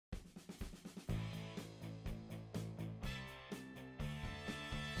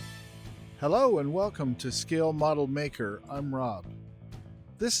Hello and welcome to Scale Model Maker. I'm Rob.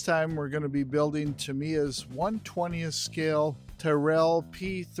 This time we're going to be building Tamiya's 1/20th scale Tyrrell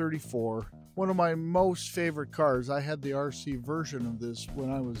P34, one of my most favorite cars. I had the RC version of this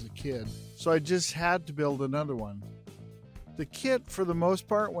when I was a kid, so I just had to build another one. The kit for the most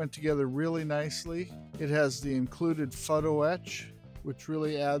part went together really nicely. It has the included Photo-etch, which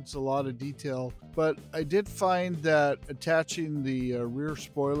really adds a lot of detail, but I did find that attaching the rear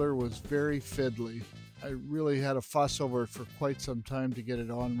spoiler was very fiddly. I really had a fuss over it for quite some time to get it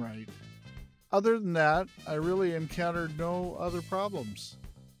on right. Other than that, I really encountered no other problems.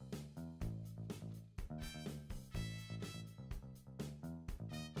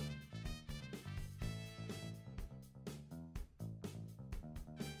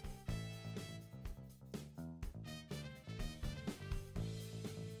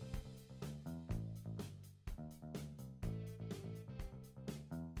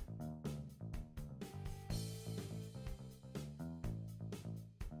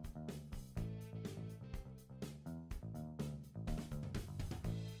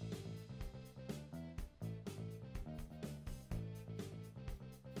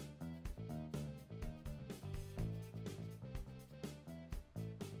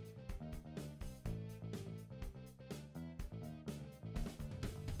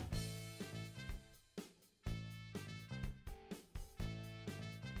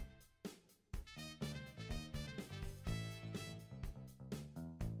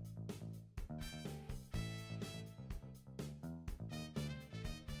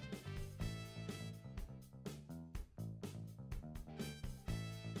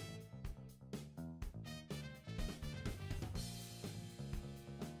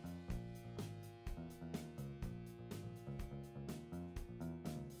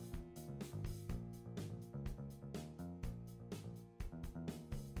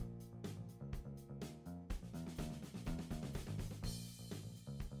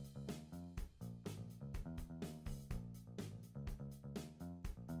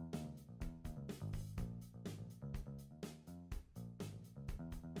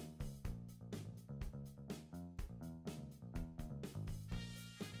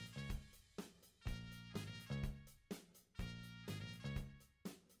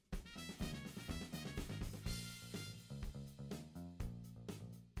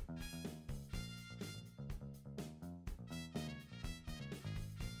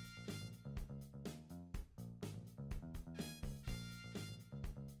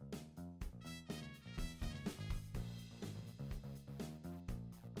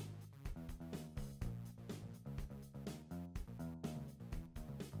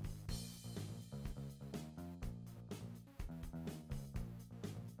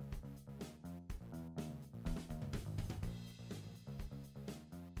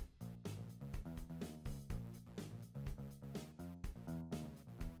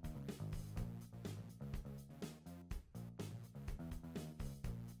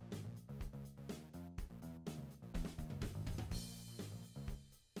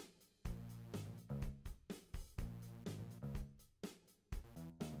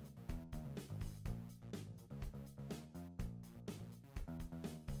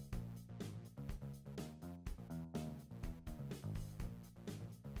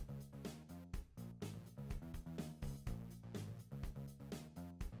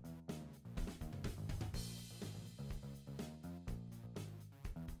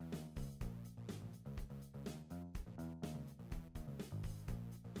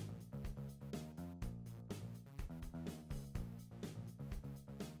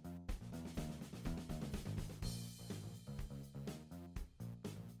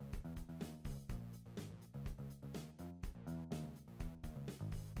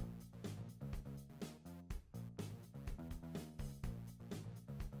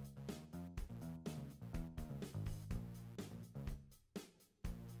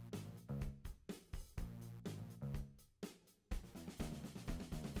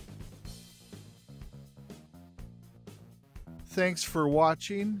 Thanks for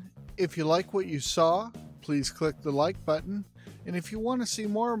watching. If you like what you saw, please click the like button. And if you want to see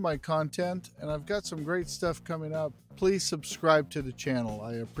more of my content, and I've got some great stuff coming up, please subscribe to the channel.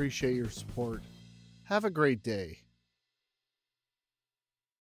 I appreciate your support. Have a great day.